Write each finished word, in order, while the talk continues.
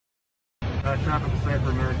traffic sign for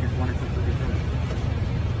Americans 2632.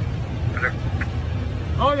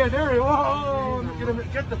 Oh yeah, there he is. Whoa, look at him.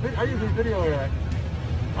 Get the video. I usually video that.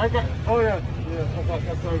 I got, oh yeah. Yeah,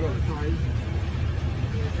 that's how I go.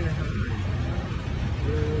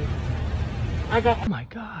 I got, oh my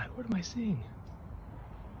God, what am I seeing?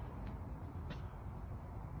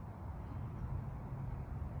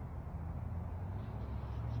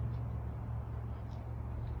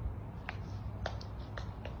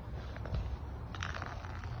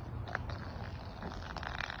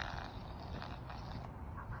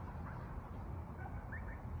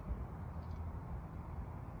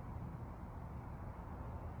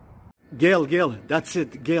 Gail, Gail, that's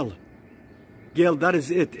it, Gail. Gail, that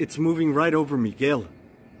is it. It's moving right over me, Gail.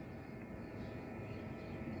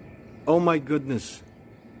 Oh my goodness.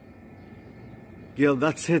 Gail,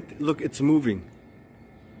 that's it. Look, it's moving.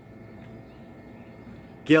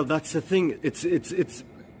 Gail, that's the thing. It's.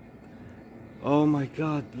 Oh my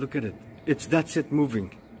God, look at it. That's it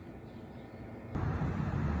moving.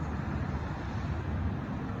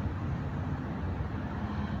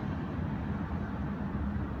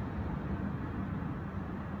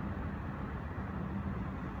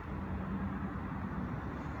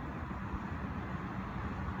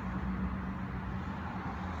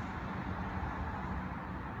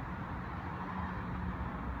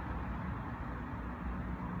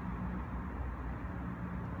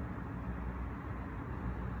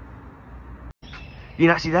 You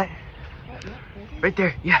not see that? Oh, yeah, right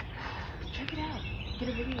there, yeah. Check it out. Get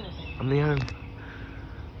a video of it. I'm the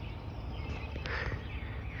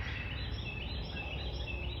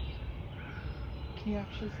Can you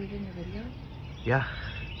actually see it in your video? yeah.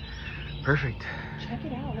 Perfect. Check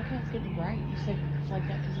it out. Look how it's getting bright. You said it's like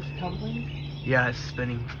that because it's tumbling? Yeah, it's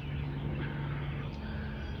spinning.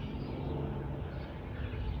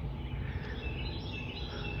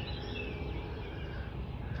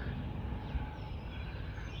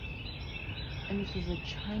 And this is a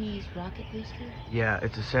Chinese rocket booster? Yeah,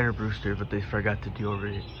 it's a center booster, but they forgot to deal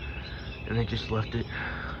with it. And they just left it.